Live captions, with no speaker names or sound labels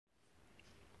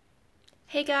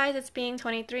Hey guys, it's Being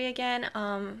 23 again.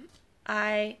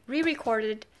 I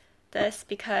re-recorded this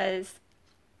because,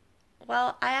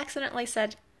 well, I accidentally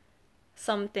said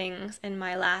some things in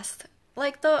my last,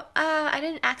 I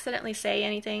didn't accidentally say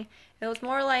anything. It was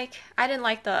more like I didn't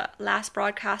like the last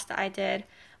broadcast that I did.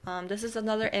 This is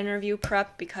another interview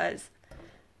prep because,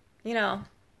 you know,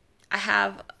 I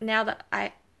have now that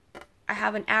I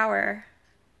have an hour.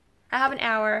 I have an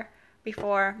hour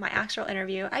before my actual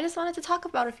interview. I just wanted to talk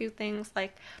about a few things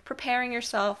like preparing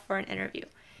yourself for an interview.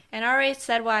 And I already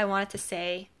said what I wanted to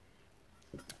say,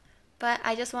 but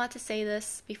I just wanted to say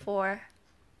this before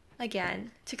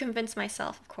again to convince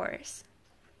myself, of course.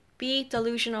 Be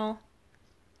delusional.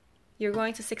 You're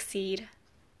going to succeed.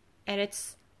 And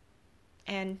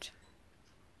and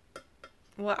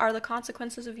what are the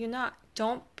consequences of you not?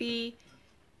 Don't be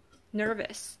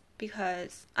nervous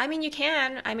because you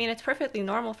can. It's perfectly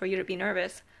normal for you to be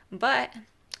nervous, but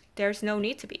there's no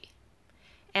need to be.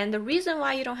 And the reason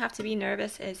why you don't have to be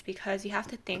nervous is because you have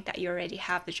to think that you already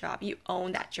have the job. You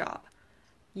own that job.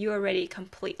 You already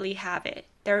completely have it.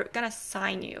 They're going to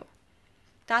sign you.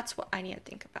 That's what I need to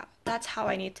think about. That's how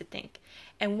I need to think.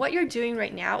 And what you're doing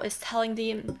right now is telling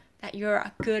them that you're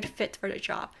a good fit for the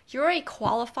job. You're already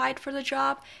qualified for the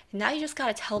job, and now you just got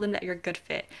to tell them that you're a good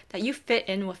fit, that you fit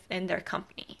in within their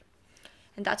company.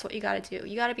 And that's what you got to do.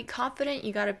 You got to be confident.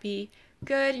 You got to be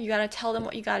good. You got to tell them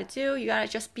what you got to do. You got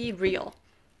to just be real.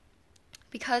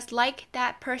 Because like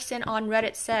that person on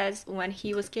Reddit says when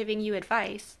he was giving you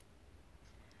advice,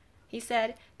 he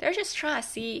said, they're just trying to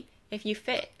see if you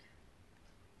fit.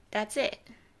 That's it.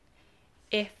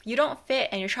 If you don't fit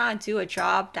and you're trying to do a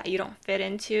job that you don't fit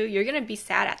into, you're going to be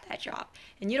sad at that job.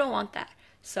 And you don't want that.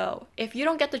 So if you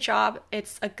don't get the job,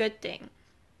 it's a good thing.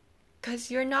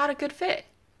 Because you're not a good fit.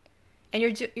 And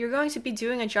you're going to be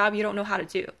doing a job you don't know how to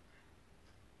do.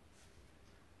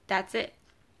 That's it.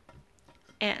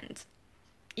 And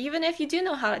even if you do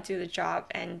know how to do the job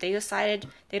and they decided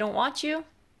they don't want you,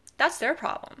 that's their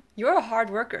problem. You're a hard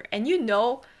worker. And you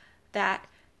know that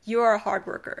you're a hard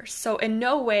worker. So in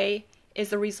no way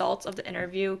is the results of the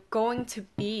interview going to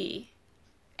be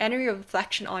any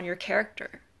reflection on your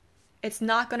character. It's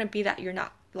not going to be that you're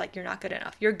not good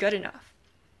enough. You're good enough.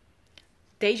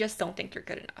 They just don't think you're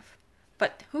good enough.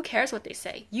 But who cares what they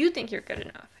say? You think you're good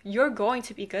enough. You're going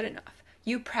to be good enough.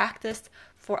 You practiced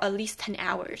for at least 10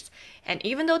 hours. And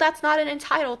even though that's not an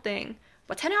entitled thing,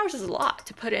 but 10 hours is a lot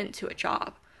to put into a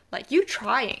job. You're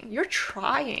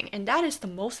trying, and that is the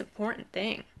most important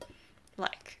thing.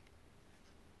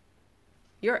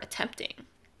 You're attempting.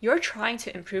 You're trying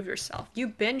to improve yourself.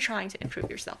 You've been trying to improve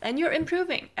yourself, and you're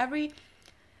improving. Everything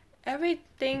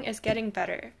is getting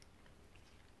better.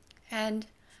 And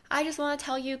I just want to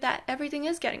tell you that everything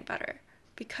is getting better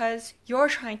because you're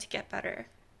trying to get better.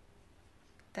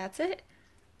 That's it.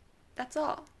 That's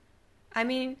all.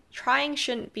 Trying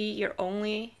shouldn't be your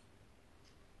only,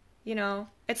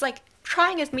 it's like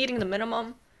trying is meeting the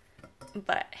minimum,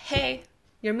 but hey,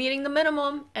 you're meeting the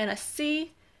minimum and a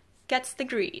C gets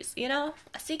degrees, A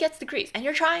C gets degrees and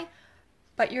you're trying,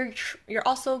 but you're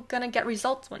also gonna get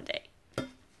results one day.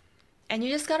 And you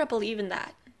just gotta believe in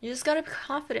that. You just gotta be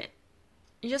confident.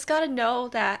 You just gotta know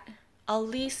that at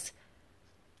least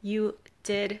you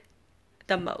did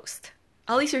the most.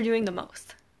 At least you're doing the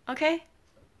most. Okay?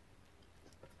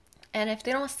 And if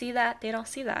they don't see that, they don't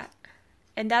see that.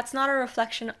 And that's not a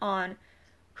reflection on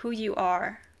who you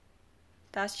are.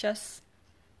 That's just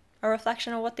a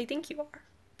reflection on what they think you are.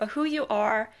 But who you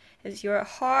are is you're a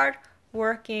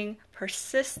hard-working,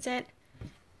 persistent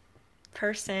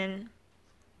person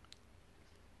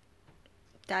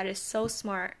that is so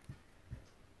smart,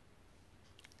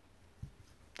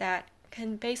 that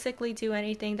can basically do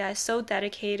anything, that is so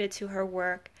dedicated to her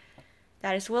work,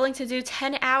 that is willing to do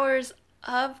 10 hours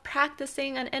of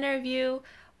practicing an interview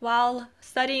while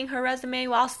studying her resume,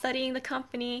 while studying the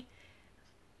company.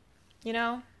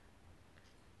 You've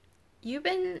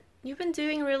been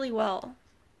doing really well.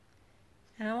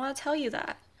 And I want to tell you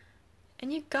that.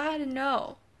 And you gotta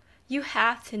know. You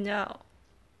have to know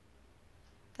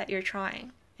that you're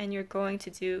trying and you're going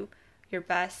to do your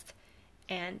best,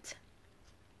 and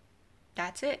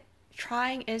that's it.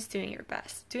 Trying is doing your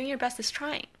best. Doing your best is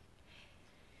trying.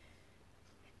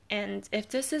 And if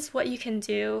this is what you can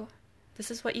do,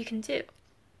 this is what you can do.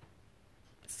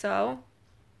 So,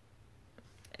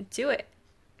 do it.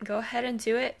 Go ahead and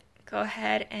do it. Go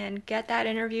ahead and get that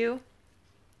interview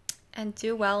and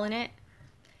do well in it.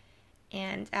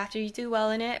 And after you do well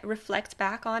in it, reflect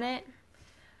back on it.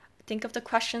 Think of the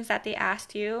questions that they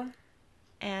asked you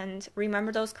and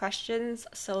remember those questions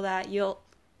so that you'll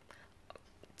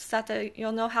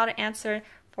know how to answer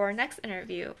for a next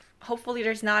interview. Hopefully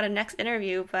there's not a next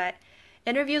interview, but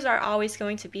interviews are always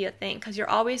going to be a thing because you're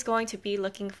always going to be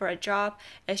looking for a job.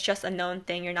 It's just a known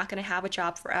thing. You're not going to have a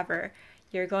job forever.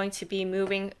 You're going to be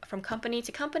moving from company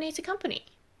to company to company.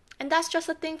 And that's just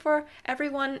a thing for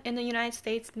everyone in the United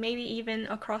States, maybe even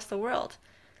across the world.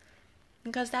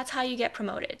 Because that's how you get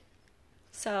promoted.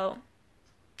 So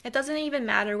it doesn't even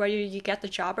matter whether you get the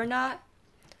job or not.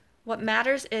 What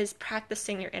matters is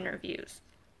practicing your interviews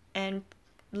and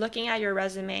looking at your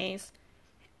resumes.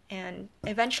 And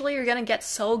eventually you're going to get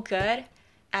so good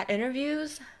at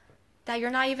interviews that you're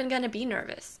not even going to be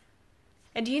nervous.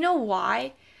 And do you know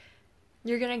why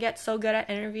you're going to get so good at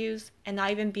interviews and not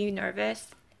even be nervous?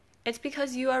 It's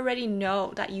because you already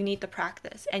know that you need the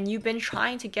practice and you've been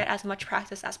trying to get as much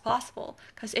practice as possible.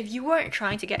 Because if you weren't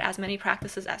trying to get as many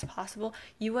practices as possible,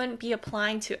 you wouldn't be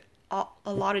applying to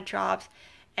a lot of jobs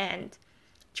and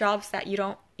jobs that you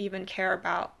don't even care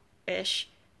about-ish,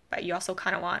 but you also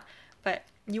kind of want. But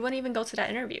you wouldn't even go to that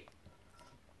interview.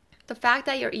 The fact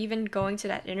that you're even going to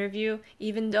that interview,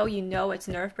 even though you know it's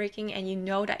nerve-wracking and you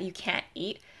know that you can't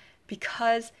eat,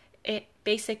 because it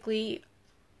basically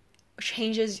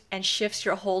changes and shifts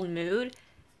your whole mood,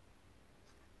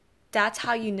 that's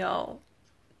how you know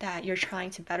that you're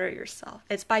trying to better yourself.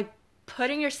 It's by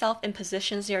putting yourself in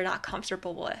positions you're not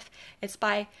comfortable with. It's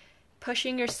by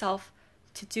pushing yourself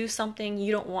to do something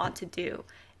you don't want to do.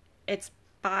 It's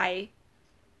by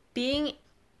being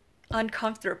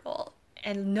uncomfortable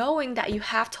and knowing that you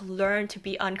have to learn to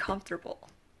be uncomfortable,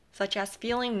 such as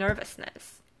feeling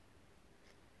nervousness.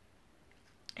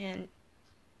 And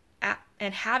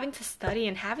having to study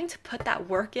and having to put that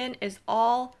work in is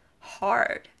all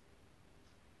hard.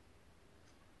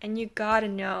 And you gotta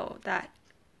know that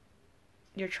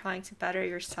you're trying to better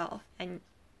yourself and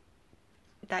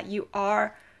that you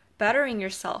are bettering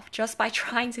yourself just by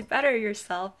trying to better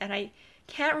yourself. And I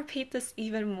can't repeat this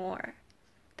even more,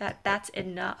 that's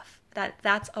enough,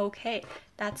 that's okay.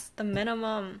 That's the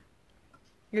minimum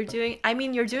you're doing.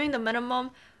 You're doing the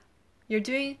minimum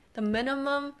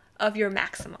of your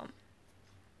maximum.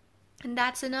 And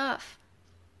that's enough.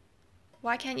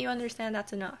 Why can't you understand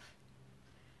that's enough?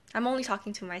 I'm only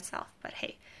talking to myself, but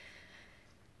hey,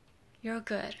 you're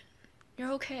good.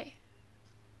 You're okay.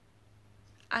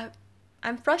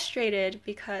 I'm frustrated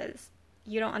because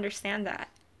you don't understand that.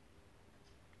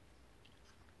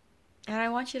 And I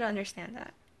want you to understand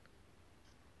that.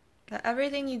 That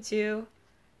everything you do,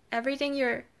 everything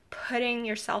you're putting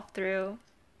yourself through,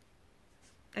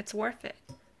 it's worth it.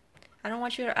 I don't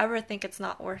want you to ever think it's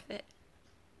not worth it.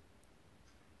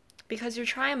 Because you're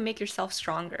trying to make yourself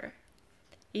stronger.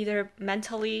 Either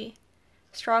mentally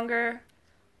stronger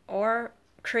or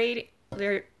trying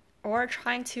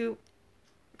to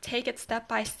take it step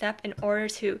by step in order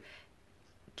to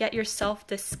get yourself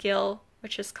this skill,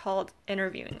 which is called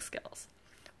interviewing skills.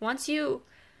 Once you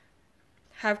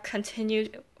have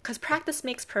continued, because practice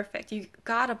makes perfect. You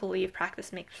gotta believe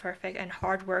practice makes perfect, and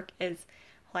hard work is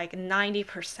like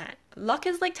 90%. Luck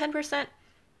is like 10%,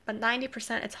 but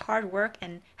 90% it's hard work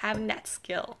and having that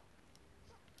skill.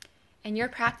 And you're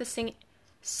practicing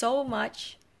so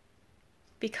much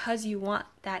because you want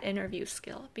that interview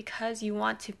skill, because you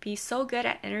want to be so good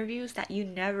at interviews that you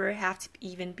never have to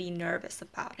even be nervous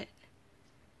about it.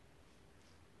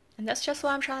 And that's just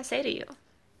what I'm trying to say to you. I'm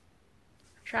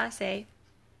trying to say,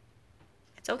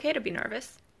 it's okay to be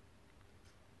nervous.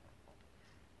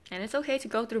 And it's okay to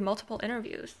go through multiple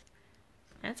interviews.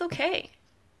 And it's okay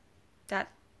that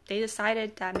they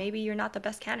decided that maybe you're not the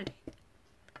best candidate.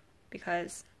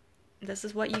 Because this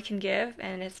is what you can give,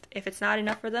 and if it's not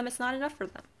enough for them, it's not enough for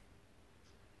them.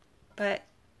 But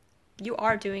you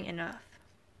are doing enough.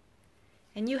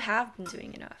 And you have been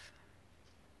doing enough.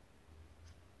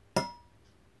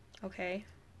 Okay?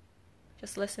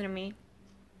 Just listen to me.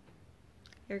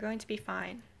 You're going to be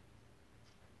fine.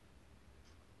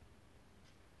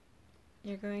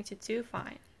 You're going to do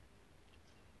fine.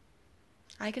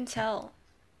 I can tell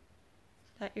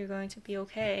that you're going to be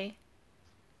okay.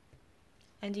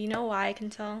 And do you know why I can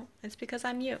tell? It's because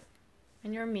I'm you.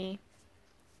 And you're me.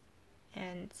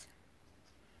 And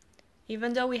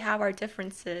even though we have our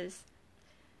differences,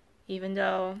 even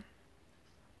though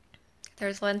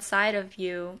there's one side of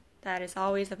you that is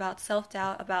always about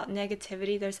self-doubt, about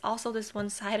negativity, there's also this one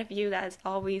side of you that is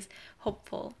always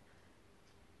hopeful,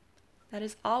 that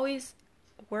is always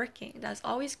working, that's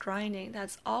always grinding,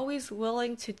 that's always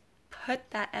willing to put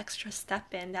that extra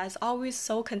step in, that is always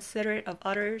so considerate of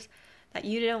others that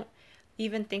you don't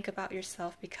even think about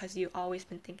yourself because you've always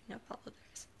been thinking about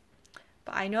others.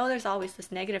 But I know there's always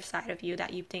this negative side of you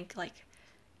that you think like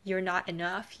you're not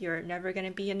enough, you're never going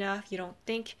to be enough, you don't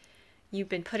think you've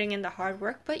been putting in the hard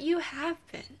work, but you have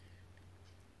been.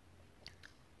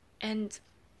 And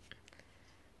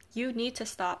you need to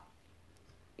stop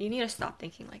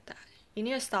thinking like that. You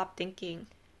need to stop thinking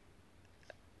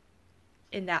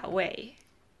in that way.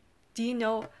 Do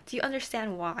you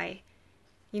understand why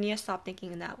you need to stop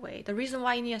thinking in that way? The reason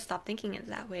why you need to stop thinking in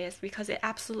that way is because it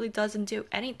absolutely doesn't do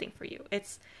anything for you.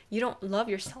 You don't love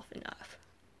yourself enough.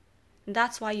 And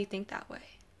that's why you think that way.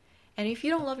 And if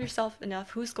you don't love yourself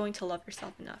enough, who's going to love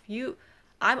yourself enough?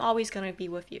 I'm always going to be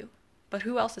with you. But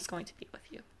who else is going to be with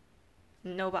you?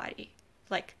 Nobody.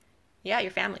 Like, yeah,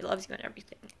 your family loves you and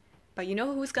everything. But you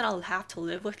know who's going to have to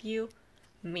live with you?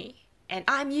 Me. And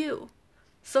I'm you.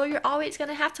 So you're always going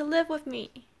to have to live with me.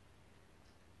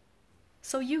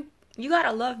 So you got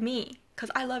to love me because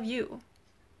I love you.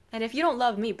 And if you don't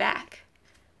love me back,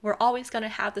 we're always going to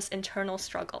have this internal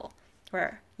struggle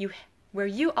where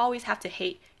you always have to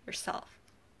hate yourself.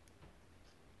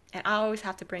 And I always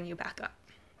have to bring you back up.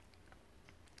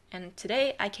 And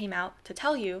today I came out to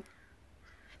tell you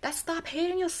that stop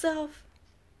hating yourself.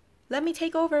 Let me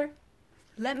take over.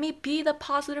 Let me be the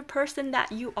positive person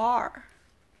that you are.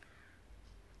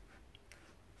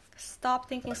 Stop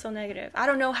thinking so negative. I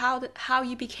don't know how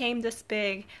you became this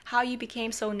big, how you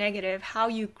became so negative, how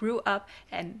you grew up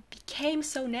and became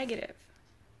so negative.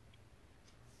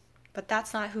 But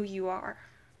that's not who you are.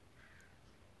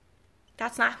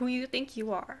 That's not who you think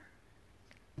you are.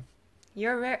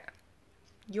 You're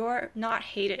not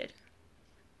hated.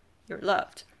 You're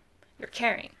loved. You're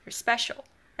caring. You're special.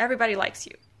 Everybody likes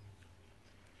you.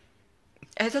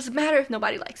 And it doesn't matter if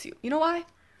nobody likes you. You know why?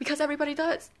 Because everybody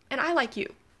does. And I like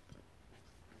you.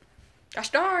 Gosh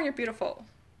darn, you're beautiful.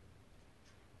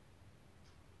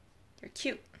 You're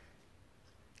cute.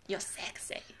 You're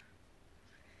sexy.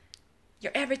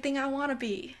 You're everything I want to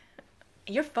be.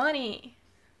 You're funny.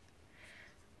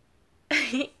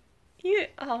 You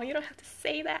don't have to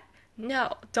say that.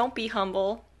 No, don't be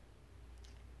humble.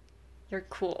 You're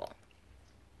cool.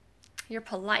 You're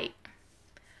polite.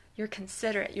 You're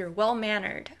considerate. You're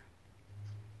well-mannered.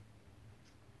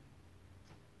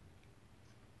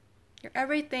 You're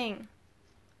everything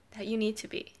that you need to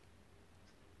be.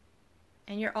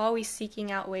 And you're always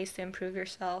seeking out ways to improve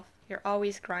yourself. You're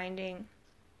always grinding.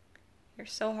 You're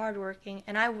so hardworking.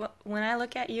 And when I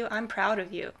look at you, I'm proud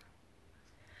of you.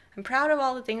 I'm proud of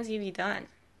all the things you've done.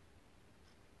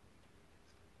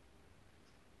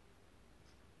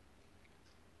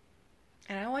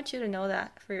 And I want you to know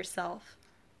that for yourself.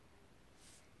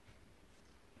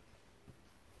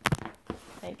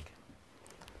 Like,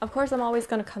 of course I'm always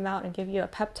going to come out and give you a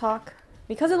pep talk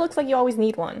because it looks like you always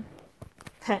need one.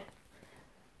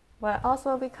 But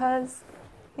also because,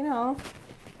 I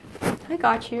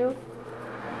got you.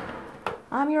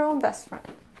 I'm your own best friend.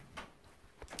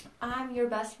 I'm your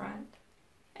best friend.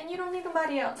 And you don't need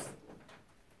nobody else.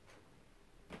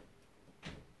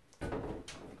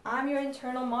 I'm your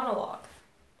internal monologue.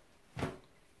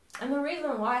 And the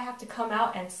reason why I have to come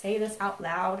out and say this out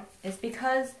loud is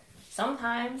because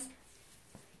sometimes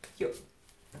your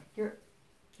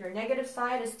negative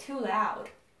side is too loud.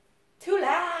 Too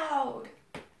loud!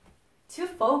 Too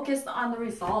focused on the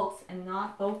results and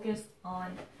not focused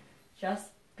on just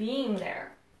being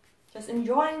there. Just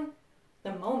enjoying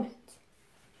the moment.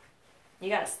 You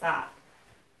gotta stop.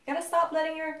 You gotta stop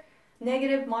letting your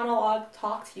negative monologue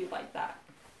talk to you like that.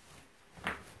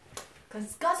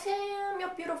 Because goddamn, you're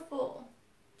beautiful.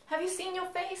 Have you seen your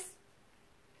face?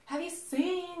 Have you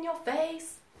seen your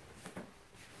face?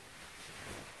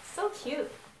 So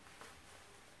cute.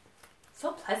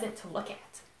 So pleasant to look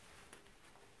at.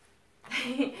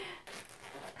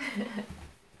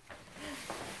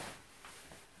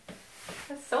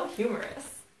 That's so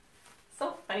humorous.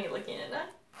 So funny looking in it.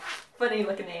 Funny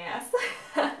looking ass.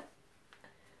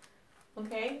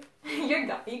 Okay? You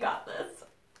got this.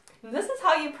 This is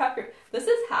how you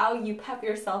pep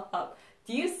yourself up.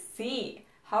 Do you see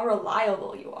how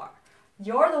reliable you are?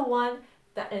 You're the one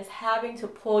that is having to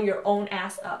pull your own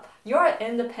ass up. You're an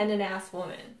independent ass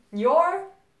woman. You're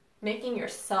making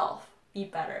yourself be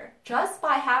better. Just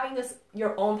by having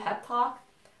your own pep talk,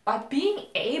 by being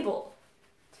able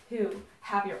to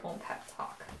have your own pep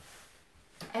talk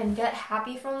and get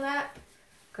happy from that,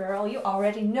 girl, you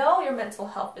already know your mental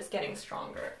health is getting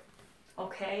stronger.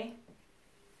 Okay?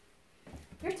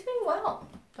 You're doing well.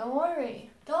 Don't worry.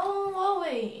 Don't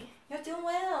worry. You're doing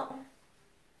well.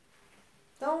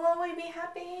 Don't worry, be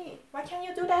happy. Why can't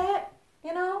you do that?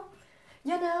 You know?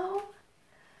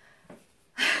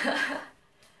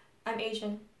 I'm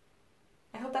Asian.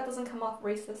 I hope that doesn't come off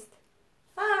racist.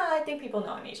 I think people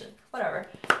know I'm Asian. Whatever.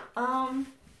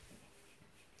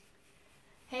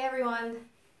 Hey everyone.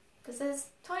 This is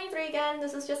 23 again.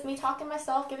 This is just me talking to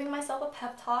myself, giving myself a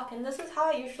pep talk, and this is how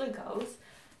it usually goes.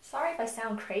 Sorry if I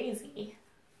sound crazy.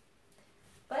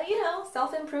 But you know,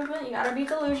 self-improvement, you gotta be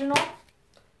delusional.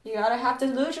 You gotta have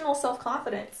delusional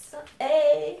self-confidence.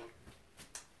 Hey!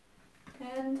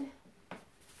 And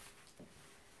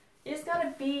you just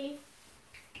gotta be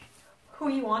who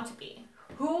you want to be.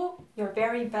 Who your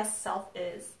very best self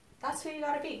is. That's who you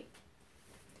gotta be.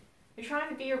 You're trying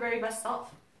to be your very best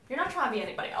self. You're not trying to be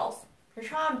anybody else. You're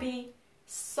trying to be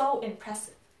so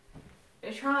impressive.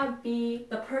 You're trying to be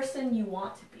the person you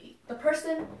want to be. The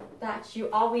person that you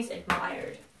always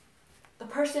admired. The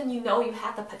person you know you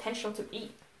have the potential to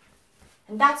be.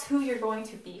 And that's who you're going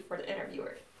to be for the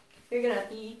interviewer. You're going to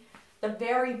be the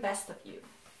very best of you.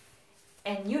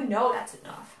 And you know that's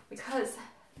enough because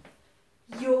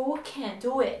you can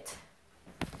do it.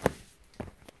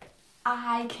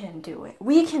 I can do it.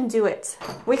 We can do it.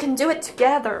 We can do it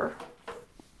together.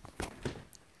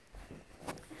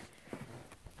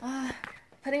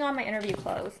 Putting on my interview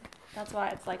clothes. That's why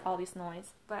it's like all this noise.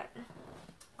 But,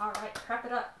 alright, prep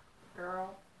it up,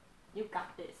 girl. You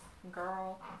got this,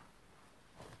 girl.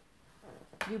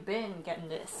 You've been getting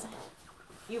this.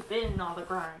 You've been on the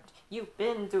grind. You've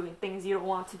been doing things you don't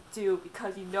want to do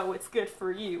because you know it's good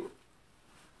for you.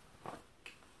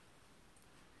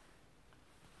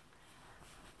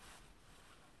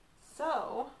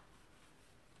 So,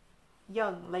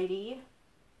 young lady,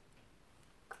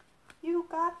 you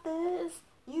got this.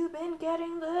 You've been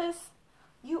getting this.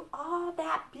 You are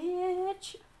that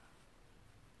bitch.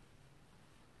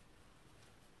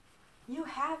 You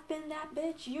have been that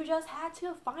bitch. You just had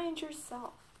to find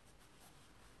yourself.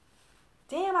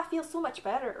 Damn, I feel so much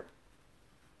better.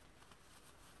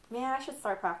 Man, I should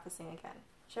start practicing again.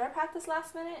 Should I practice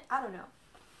last minute? I don't know.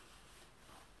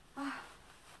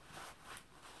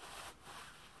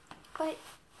 But,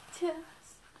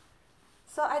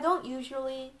 so I don't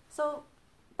usually, so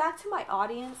back to my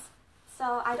audience,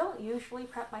 so I don't usually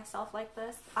prep myself like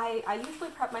this. I usually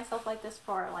prep myself like this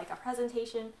for like a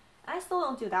presentation, and I still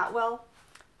don't do that well,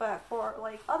 but for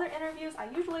like other interviews, I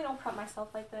usually don't prep myself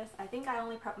like this. I think I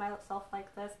only prep myself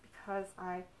like this because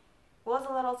I was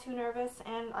a little too nervous,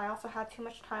 and I also had too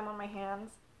much time on my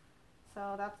hands,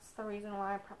 so that's the reason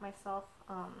why I prep myself,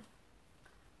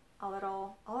 a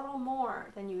little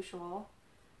more than usual,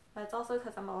 but it's also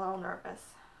because I'm a little nervous.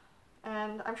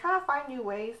 And I'm trying to find new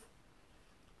ways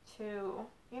to,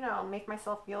 you know, make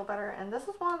myself feel better, and this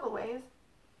is one of the ways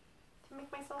to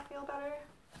make myself feel better.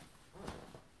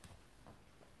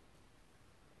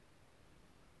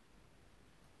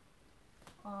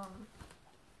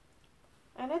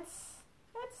 And it's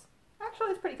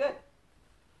actually, it's pretty good.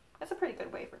 It's a pretty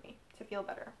good way for me to feel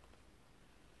better.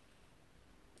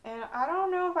 And I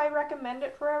don't know if I recommend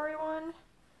it for everyone.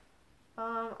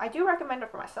 I do recommend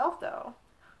it for myself, though.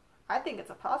 I think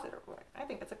it's a positive way. I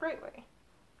think it's a great way.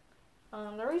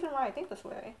 The reason why I think this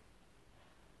way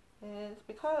is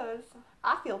because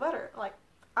I feel better. Like,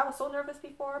 I was so nervous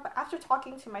before, but after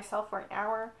talking to myself for an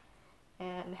hour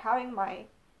and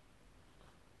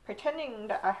pretending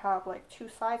that I have like two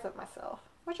sides of myself,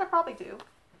 which I probably do,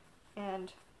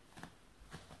 and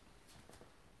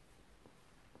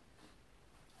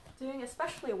doing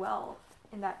especially well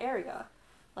in that area,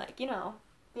 like, you know,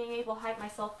 being able to hype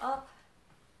myself up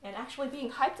and actually being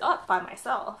hyped up by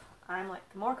myself, I'm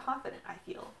like more confident, I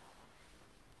feel.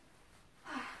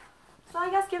 So I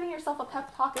guess giving yourself a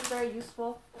pep talk is very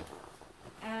useful,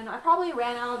 and I probably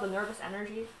ran out of the nervous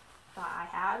energy that I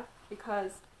had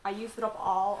because I used it up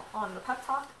all on the pep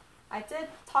talk. I did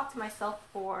talk to myself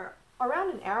for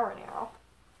around an hour now,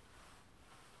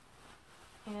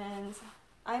 and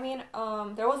I mean,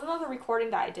 there was another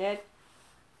recording that I did,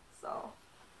 so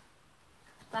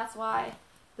that's why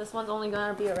this one's only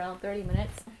gonna be around 30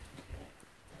 minutes.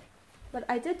 But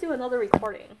I did do another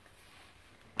recording,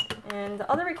 and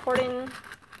the other recording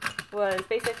was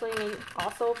basically me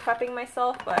also prepping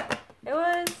myself, but it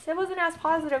wasn't as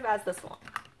positive as this one.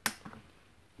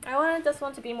 I wanted this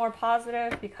one to be more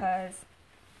positive because,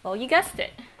 well, you guessed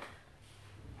it,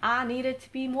 I needed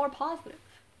to be more positive.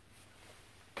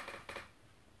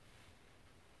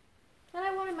 And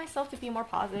I wanted myself to be more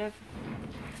positive.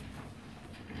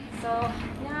 So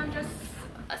now I'm just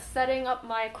setting up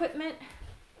my equipment,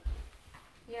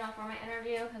 you know, for my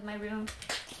interview, because my room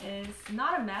is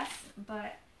not a mess,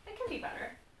 but it can be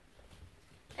better.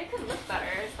 It could look better,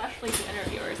 especially to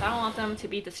interviewers. I don't want them to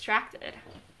be distracted.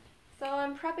 So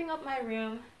I'm prepping up my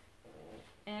room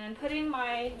and putting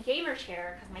my gamer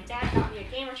chair, because my dad got me a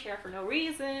gamer chair for no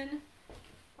reason.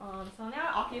 So now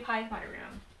it occupies my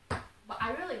room. But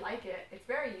I really like it. It's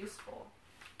very useful.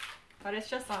 But it's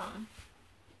just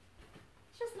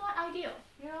just not ideal.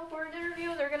 You know, for an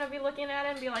interview, they're gonna be looking at it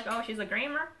and be like, oh, she's a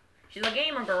gamer. She's a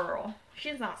gamer girl.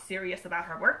 She's not serious about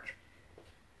her work.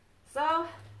 So,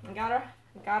 I gotta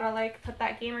like put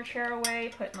that gamer chair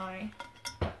away, get my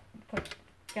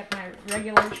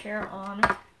regular chair on.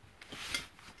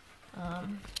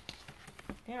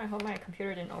 Yeah, I hope my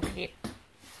computer didn't overheat.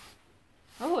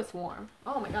 Oh, it's warm.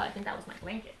 Oh my god, I think that was my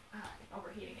blanket. It's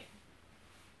overheating it.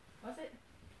 Was it?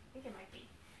 I think it might be.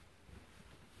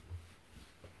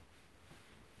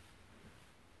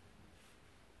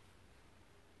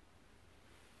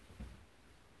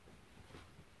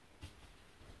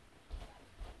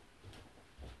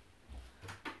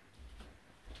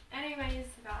 Anyways,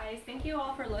 guys, thank you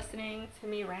all for listening to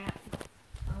me rant.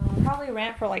 I'll probably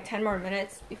rant for like 10 more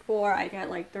minutes before I get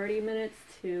like 30 minutes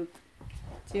to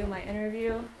do my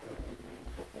interview.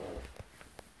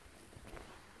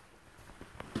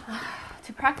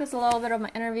 To practice a little bit of my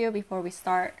interview before we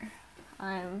start.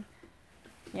 I'm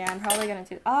probably gonna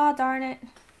do. Oh, darn it.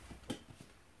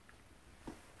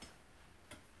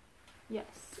 Yes.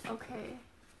 Okay.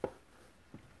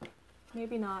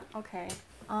 Maybe not. Okay.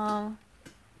 I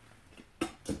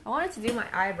wanted to do my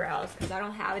eyebrows because I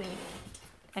don't have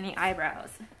any eyebrows.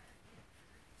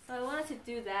 So I wanted to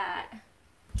do that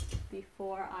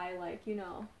before I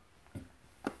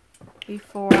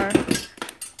before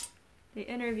they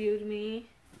interviewed me.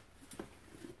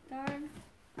 Darn.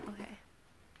 Okay.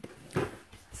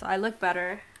 So I look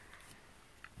better.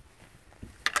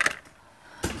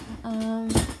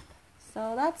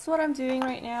 So that's what I'm doing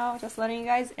right now. Just letting you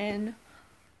guys in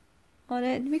on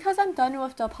it. Because I'm done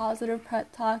with the positive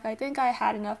prep talk, I think I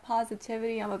had enough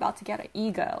positivity. I'm about to get an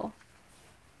ego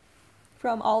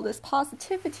from all this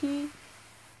positivity.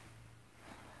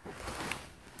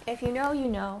 If you know, you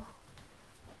know.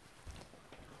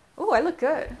 Oh, I look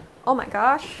good. Oh my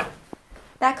gosh.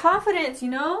 That confidence, you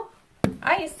know?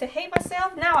 I used to hate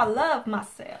myself. Now I love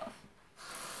myself.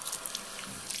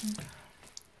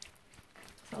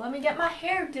 So let me get my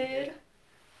hair did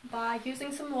by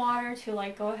using some water to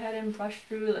like go ahead and brush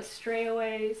through the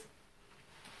strayaways.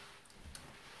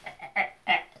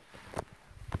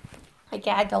 I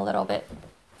gagged a little bit.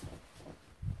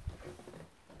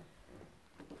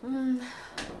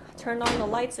 Turned on the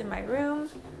lights in my room.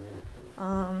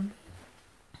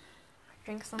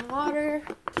 Drink some water.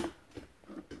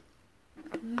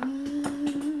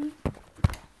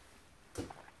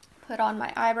 Put on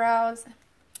my eyebrows.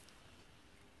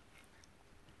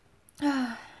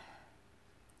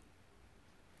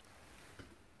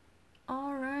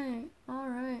 Alright.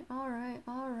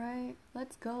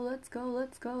 Let's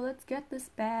get this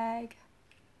bag.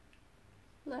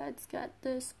 Let's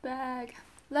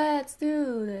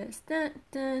do this.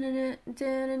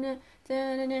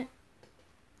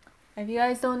 If you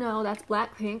guys don't know, that's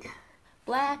Blackpink.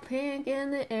 Blackpink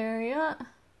in the area. I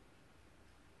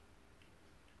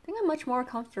think I'm much more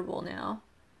comfortable now.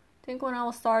 I think when I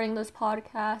was starting this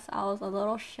podcast, I was a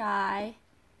little shy.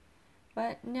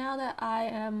 But now that I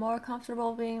am more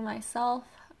comfortable being myself,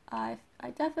 I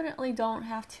definitely don't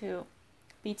have to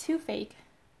be too fake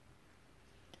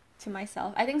to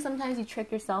myself. I think sometimes you trick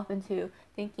yourself into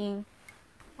thinking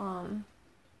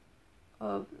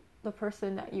of the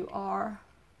person that you are.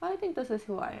 But I think this is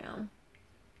who I am.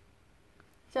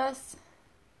 Just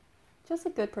a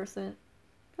good person.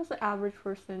 Just an average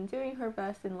person doing her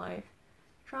best in life.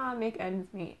 Trying to make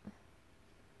ends meet.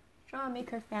 Trying to make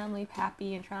her family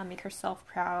happy and trying to make herself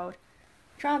proud.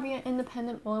 Trying to be an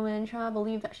independent woman. Trying to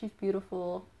believe that she's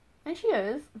beautiful. And she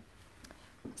is.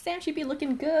 Sam should be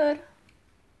looking good.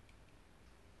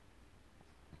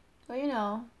 But you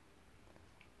know,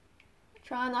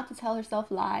 trying not to tell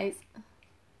herself lies.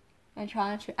 And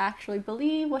trying to actually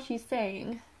believe what she's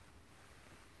saying.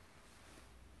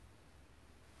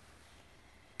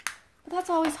 But that's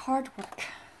always hard work.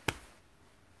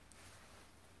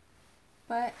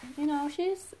 But you know,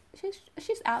 she's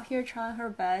out here trying her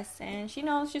best, and she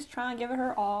knows she's trying to give it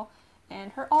her all,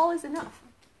 and her all is enough.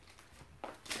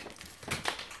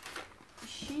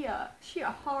 She a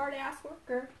hard ass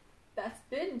worker that's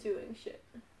been doing shit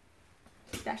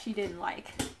that she didn't like,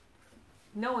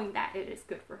 knowing that it is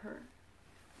good for her.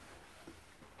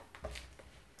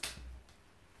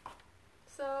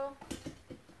 So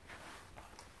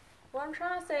what I'm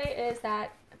trying to say is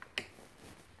that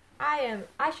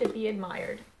I should be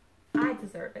admired. I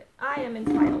deserve it. I am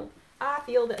entitled. I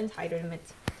feel the entitlement.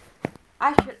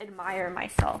 I should admire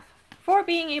myself for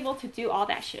being able to do all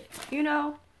that shit. You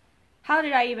know, how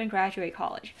did I even graduate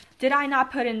college? Did I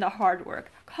not put in the hard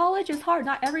work? College is hard.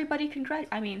 Not everybody can graduate.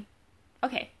 I mean,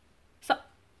 okay, so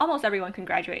almost everyone can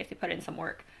graduate if they put in some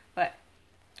work. But,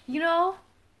 you know,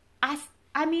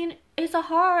 I mean,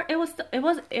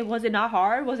 Was it not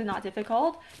hard? Was it not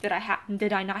difficult? Did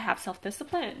I not have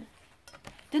self-discipline?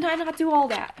 Did I not do all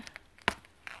that?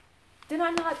 Did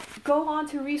I not go on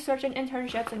to research and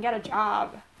internships and get a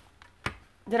job?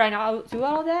 Did I not do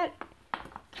all that?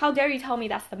 How dare you tell me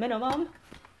that's the minimum?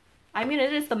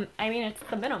 It's the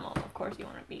minimum. Of course you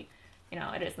want to be,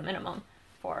 it is the minimum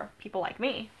for people like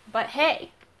me. But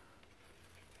hey,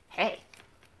 at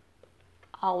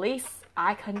least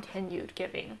I continued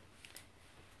giving.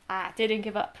 I didn't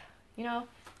give up.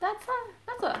 That's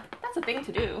a thing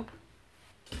to do.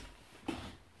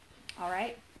 All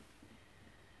right.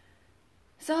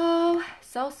 So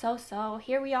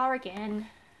here we are again.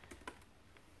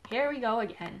 Here we go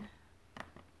again.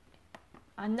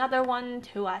 Another one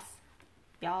to us,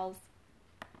 y'all.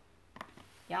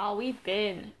 Y'all, we've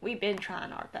been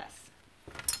trying our best.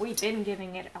 We've been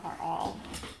giving it our all.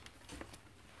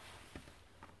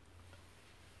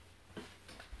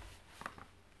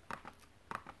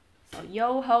 So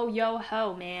yo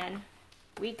ho, man.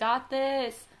 We got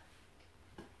this.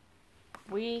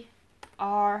 We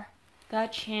are the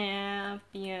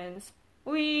champions.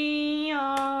 We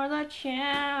are the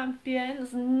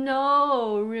champions.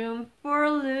 No room for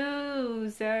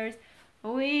losers.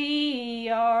 We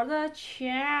are the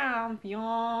champions.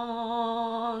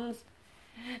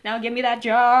 Now give me that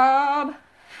job.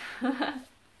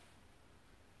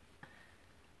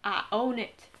 I own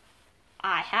it.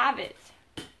 I have it.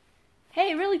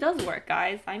 Hey, it really does work,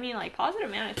 guys. Positive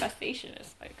manifestation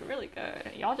is, really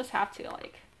good. Y'all just have to, you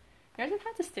guys just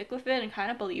have to stick with it and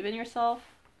kind of believe in yourself.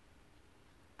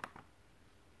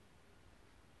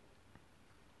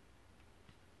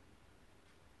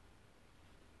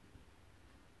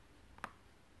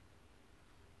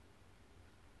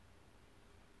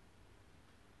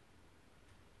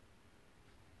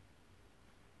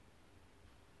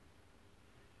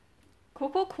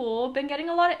 Cool. Been getting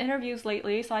a lot of interviews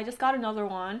lately, so I just got another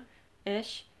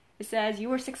one-ish. It says, you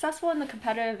were successful in the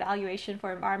competitive evaluation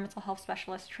for environmental health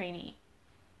specialist trainee.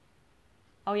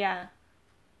 Oh yeah.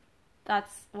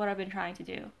 That's what I've been trying to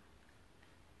do.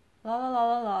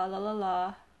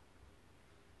 La.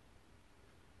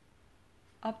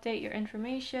 Update your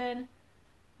information.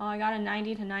 Oh, I got a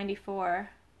 90 to 94.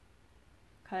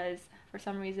 Because for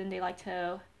some reason they like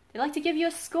to give you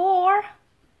a score,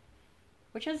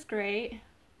 which is great.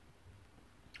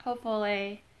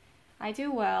 Hopefully I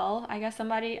do well. I guess I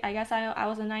was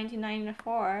a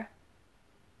 1994.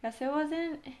 Guess it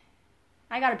wasn't.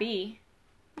 I got a B,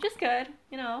 which is good,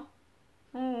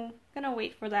 Gonna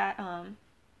wait for that,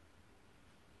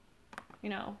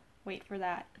 wait for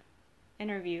that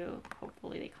interview.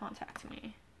 Hopefully they contact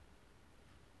me.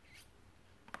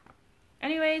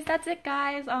 Anyways, that's it,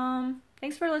 guys.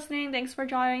 Thanks for listening. Thanks for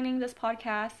joining this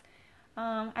podcast.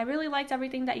 I really liked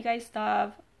everything that you guys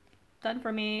have done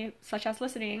for me, such as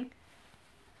listening.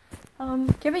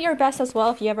 Give it your best as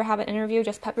well. If you ever have an interview,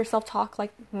 just pep yourself talk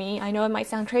like me. I know it might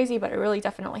sound crazy, but it really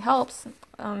definitely helps.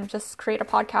 Just create a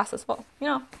podcast as well.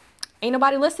 Ain't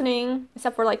nobody listening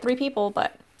except for 3 people,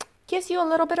 but gives you a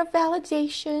little bit of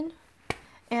validation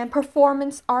and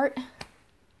performance art.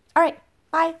 All right,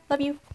 bye. Love you.